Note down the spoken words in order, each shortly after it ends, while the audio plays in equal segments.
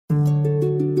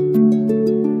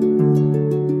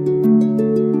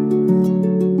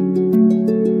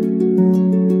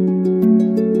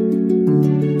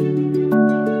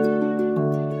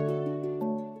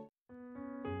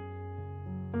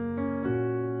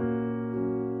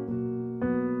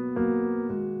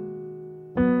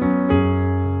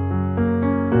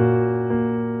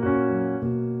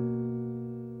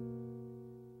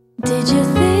Did you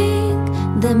think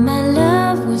that my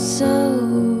love was so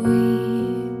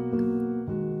weak,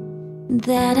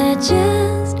 that I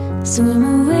just swim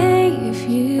away if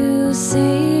you sing?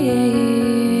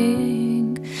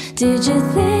 Did you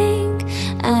think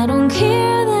I don't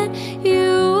care that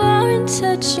you aren't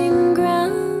touching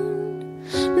ground?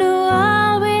 No,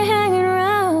 I'll be hanging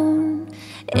around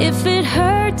if it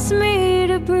hurts me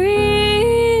to breathe.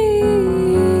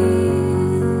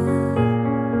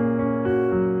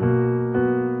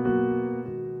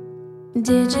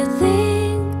 Did you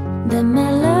think that my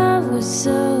love was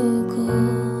so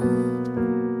cold,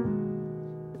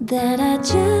 that I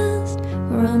just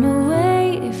run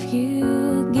away if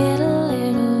you get a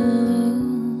little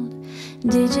old?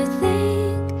 Did you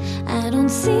think I don't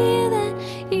see that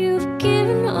you've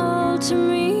given all to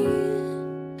me?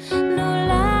 No,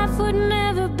 life would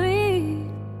never be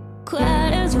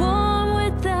quite as warm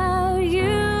without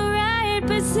you right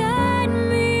beside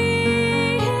me.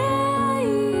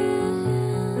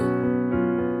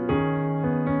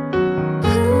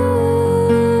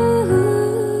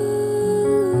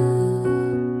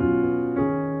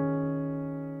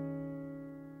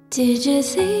 Did you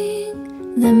think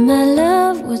that my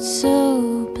love was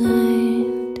so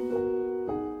blind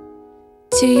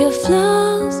to your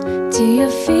flaws, to your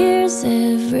fears,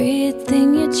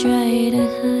 everything you try to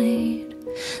hide?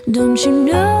 Don't you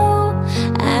know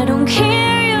I don't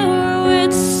care, you're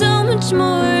worth so much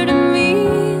more to me.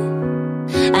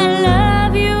 I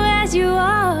love you as you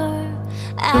are,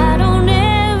 I don't